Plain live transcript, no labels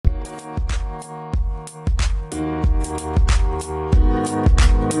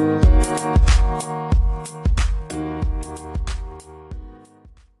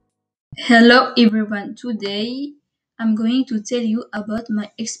Hello everyone. Today I'm going to tell you about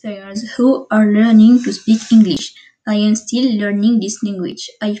my experience who are learning to speak English. I am still learning this language.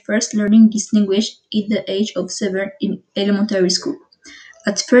 I first learning this language at the age of 7 in elementary school.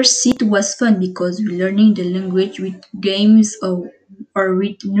 At first it was fun because we learning the language with games or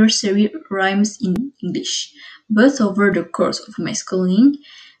with nursery rhymes in English. But over the course of my schooling,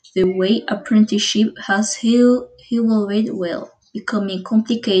 the way apprenticeship has evolved well, becoming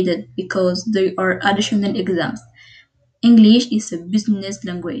complicated because there are additional exams. English is a business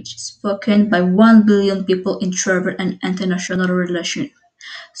language spoken by 1 billion people in travel and international relations,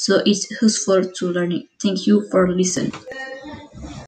 so it's useful to learn it. Thank you for listening.